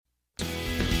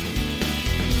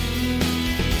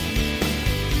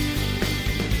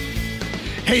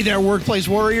Hey there, workplace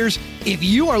warriors. If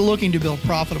you are looking to build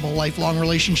profitable lifelong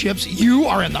relationships, you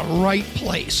are in the right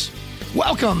place.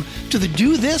 Welcome to the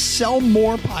Do This, Sell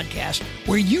More podcast,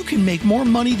 where you can make more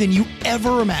money than you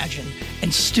ever imagined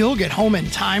and still get home in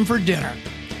time for dinner.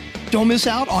 Don't miss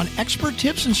out on expert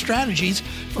tips and strategies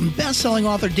from best-selling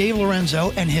author Dave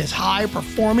Lorenzo and his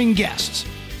high-performing guests.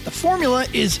 The formula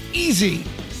is easy.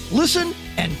 Listen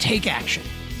and take action.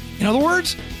 In other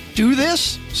words, do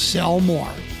this, sell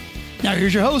more. Now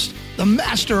here's your host, the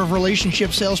master of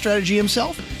relationship sales strategy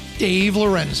himself, Dave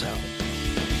Lorenzo.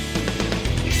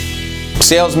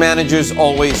 Sales managers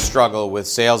always struggle with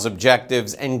sales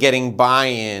objectives and getting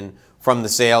buy-in from the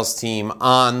sales team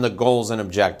on the goals and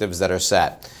objectives that are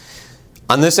set.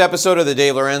 On this episode of the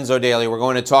Dave Lorenzo Daily, we're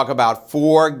going to talk about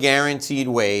 4 guaranteed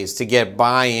ways to get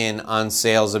buy-in on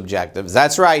sales objectives.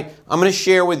 That's right, I'm going to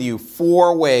share with you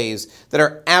 4 ways that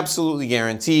are absolutely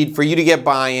guaranteed for you to get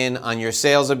buy-in on your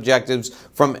sales objectives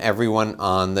from everyone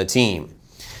on the team.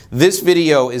 This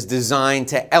video is designed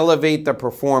to elevate the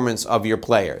performance of your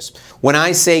players. When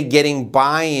I say getting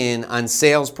buy-in on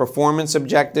sales performance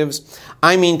objectives,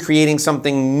 I mean creating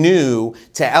something new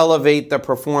to elevate the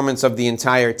performance of the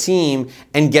entire team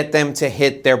and get them to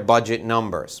hit their budget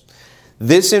numbers.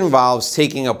 This involves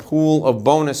taking a pool of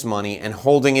bonus money and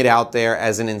holding it out there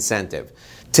as an incentive.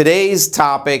 Today's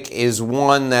topic is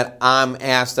one that I'm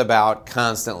asked about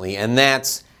constantly, and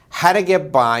that's how to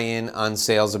get buy-in on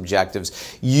sales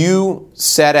objectives. You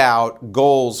set out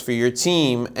goals for your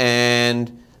team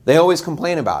and they always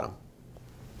complain about them.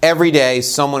 Every day,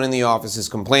 someone in the office is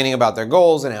complaining about their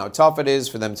goals and how tough it is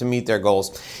for them to meet their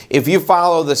goals. If you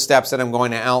follow the steps that I'm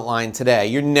going to outline today,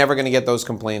 you're never going to get those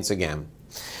complaints again.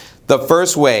 The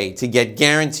first way to get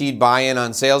guaranteed buy-in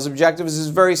on sales objectives is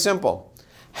very simple.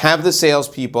 Have the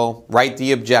salespeople write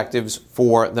the objectives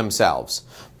for themselves.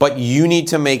 But you need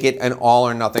to make it an all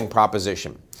or nothing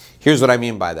proposition. Here's what I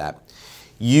mean by that.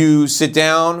 You sit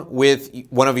down with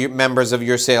one of your members of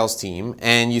your sales team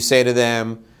and you say to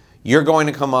them, you're going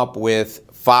to come up with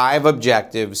 5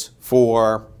 objectives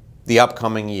for the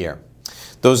upcoming year.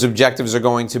 Those objectives are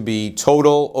going to be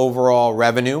total overall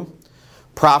revenue,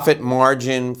 profit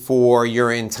margin for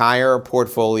your entire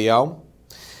portfolio,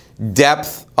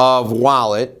 depth of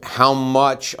wallet, how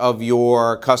much of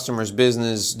your customer's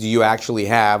business do you actually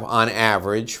have on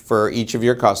average for each of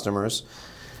your customers.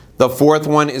 The 4th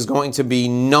one is going to be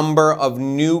number of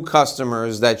new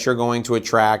customers that you're going to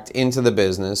attract into the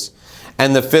business.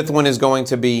 And the 5th one is going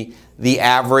to be the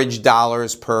average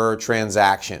dollars per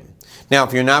transaction. Now,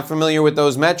 if you're not familiar with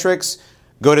those metrics,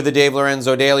 go to the Dave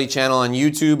Lorenzo Daily channel on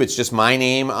YouTube. It's just my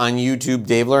name on YouTube,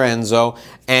 Dave Lorenzo,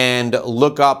 and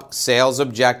look up sales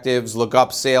objectives, look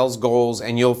up sales goals,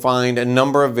 and you'll find a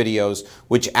number of videos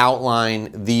which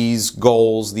outline these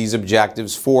goals, these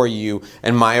objectives for you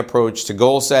and my approach to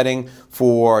goal setting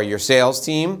for your sales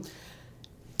team.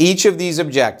 Each of these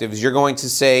objectives, you're going to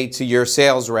say to your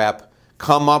sales rep,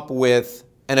 come up with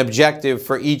an objective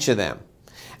for each of them.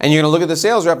 And you're going to look at the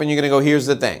sales rep and you're going to go, here's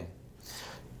the thing.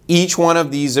 Each one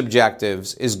of these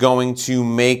objectives is going to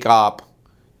make up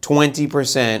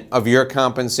 20% of your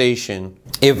compensation.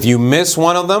 If you miss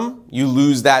one of them, you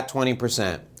lose that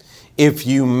 20%. If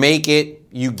you make it,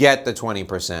 you get the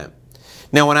 20%.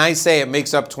 Now, when I say it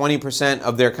makes up 20%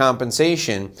 of their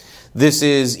compensation, this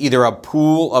is either a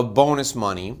pool of bonus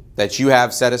money that you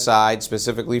have set aside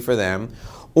specifically for them,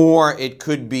 or it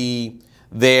could be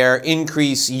their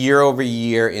increase year over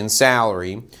year in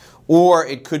salary, or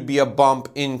it could be a bump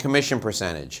in commission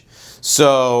percentage.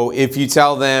 So if you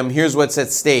tell them, here's what's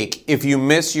at stake. If you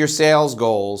miss your sales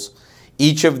goals,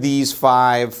 each of these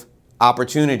 5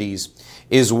 opportunities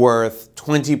is worth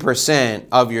 20%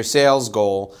 of your sales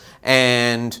goal.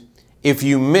 And if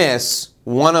you miss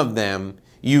one of them,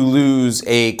 you lose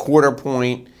a 1/4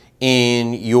 point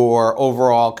in your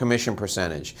overall commission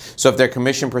percentage. So if their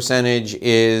commission percentage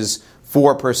is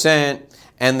 4%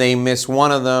 and they miss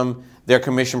one of them, their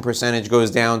commission percentage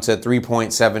goes down to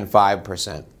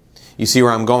 3.75%. You see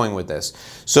where I'm going with this?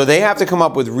 So they have to come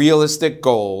up with realistic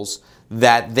goals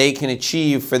that they can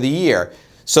achieve for the year.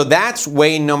 So that's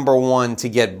way number 1 to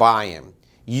get buy-in.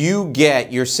 You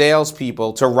get your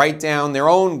salespeople to write down their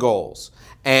own goals,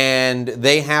 and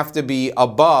they have to be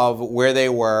above where they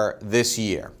were this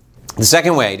year. The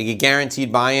second way to get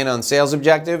guaranteed buy-in on sales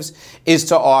objectives is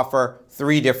to offer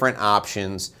 3 different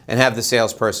options and have the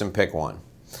salesperson pick one.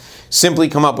 Simply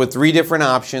come up with 3 different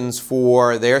options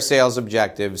for their sales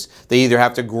objectives. They either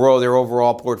have to grow their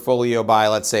overall portfolio by,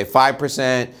 let's say,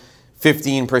 5%,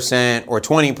 15%, or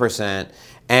 20%,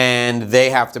 and they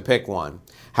have to pick one.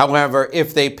 However,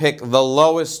 if they pick the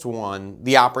lowest one,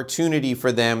 the opportunity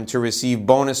for them to receive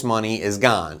bonus money is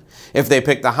gone. If they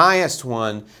pick the highest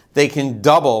one, they can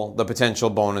double the potential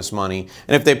bonus money.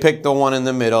 And if they pick the one in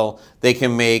the middle, they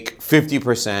can make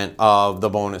 50% of the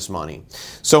bonus money.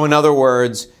 So in other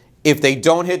words, if they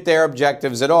don't hit their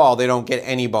objectives at all, they don't get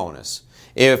any bonus.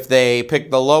 If they pick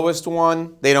the lowest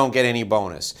one, they don't get any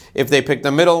bonus. If they pick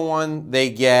the middle one, they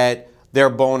get their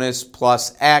bonus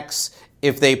plus X.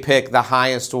 If they pick the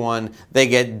highest one, they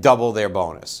get double their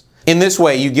bonus. In this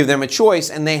way, you give them a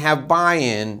choice and they have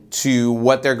buy-in to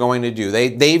what they're going to do.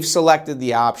 They've selected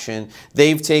the option,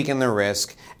 they've taken the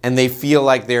risk, and they feel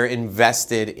like they're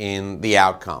invested in the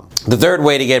outcome. The third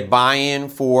way to get buy-in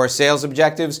for sales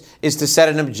objectives is to set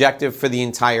an objective for the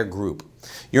entire group.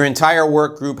 Your entire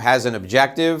work group has an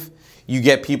objective. You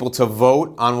get people to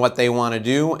vote on what they want to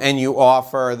do, and you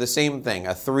offer the same thing,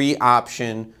 a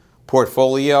 3-option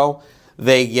portfolio.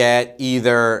 They get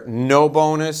either no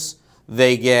bonus,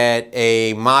 they get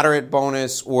a moderate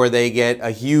bonus, or they get a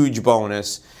huge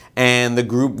bonus, and the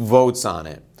group votes on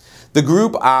it. The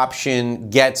group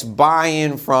option gets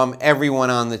buy-in from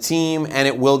everyone on the team, and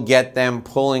it will get them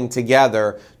pulling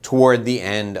together toward the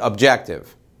end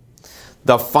objective.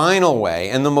 The final way,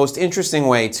 and the most interesting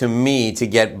way to me to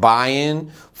get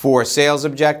buy-in for sales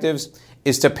objectives,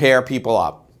 is to pair people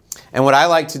up. And what I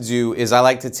like to do is I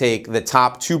like to take the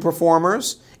top 2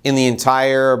 performers in the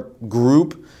entire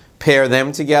group, pair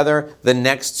them together, the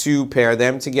next 2 pair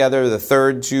them together, the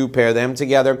third 2 pair them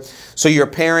together. So you're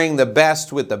pairing the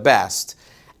best with the best,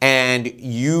 and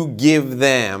you give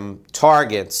them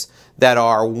targets that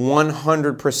are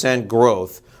 100%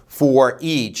 growth for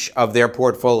each of their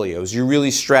portfolios. You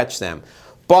really stretch them.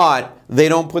 But they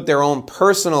don't put their own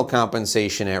personal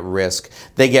compensation at risk.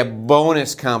 They get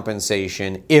bonus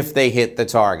compensation if they hit the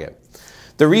target.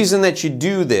 The reason that you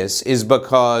do this is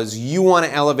because you want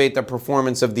to elevate the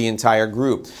performance of the entire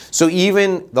group. So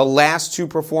even the last 2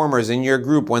 performers in your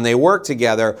group, when they work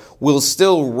together, will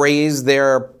still raise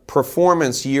their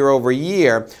performance year over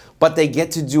year, but they get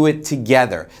to do it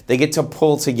together. They get to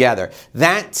pull together.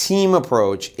 That team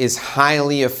approach is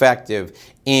highly effective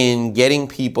in getting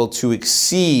people to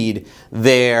exceed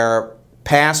their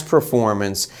past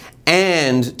performance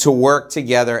and to work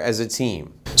together as a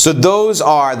team. So those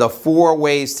are the 4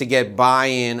 ways to get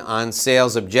buy-in on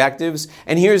sales objectives.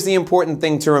 And here's the important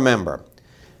thing to remember.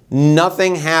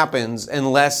 Nothing happens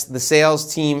unless the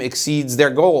sales team exceeds their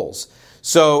goals.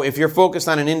 So if you're focused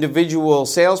on an individual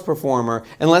sales performer,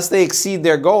 unless they exceed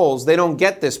their goals, they don't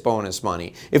get this bonus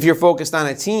money. If you're focused on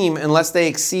a team, unless they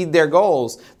exceed their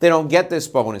goals, they don't get this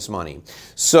bonus money.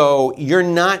 So you're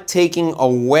not taking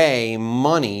away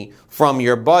money from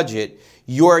your budget.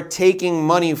 You're taking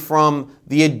money from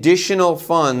the additional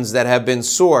funds that have been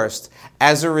sourced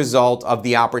as a result of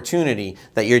the opportunity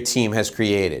that your team has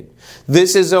created.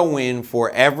 This is a win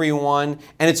for everyone,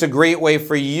 and it's a great way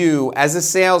for you as a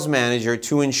sales manager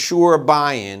to ensure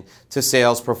buy-in to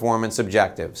sales performance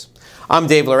objectives. I'm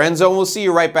Dave Lorenzo, and we'll see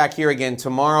you right back here again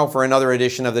tomorrow for another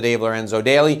edition of the Dave Lorenzo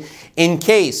Daily. In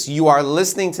case you are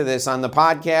listening to this on the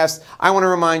podcast, I want to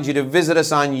remind you to visit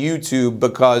us on YouTube,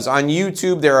 because on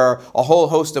YouTube there are a whole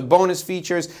host of bonus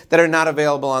features that are not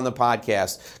available on the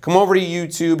podcast. Come over to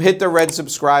YouTube, hit the red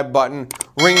subscribe button,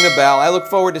 ring the bell. I look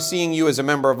forward to seeing you as a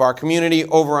member of our community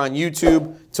over on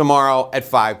YouTube tomorrow at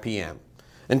 5 p.m.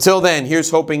 Until then,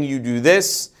 here's hoping you do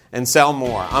this and sell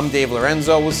more. I'm Dave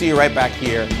Lorenzo. We'll see you right back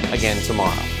here again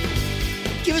tomorrow.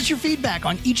 Give us your feedback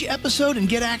on each episode and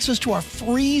get access to our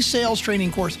free sales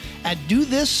training course at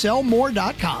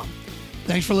DoThisSellMore.com.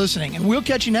 Thanks for listening, and we'll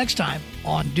catch you next time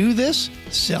on Do This,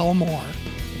 Sell More.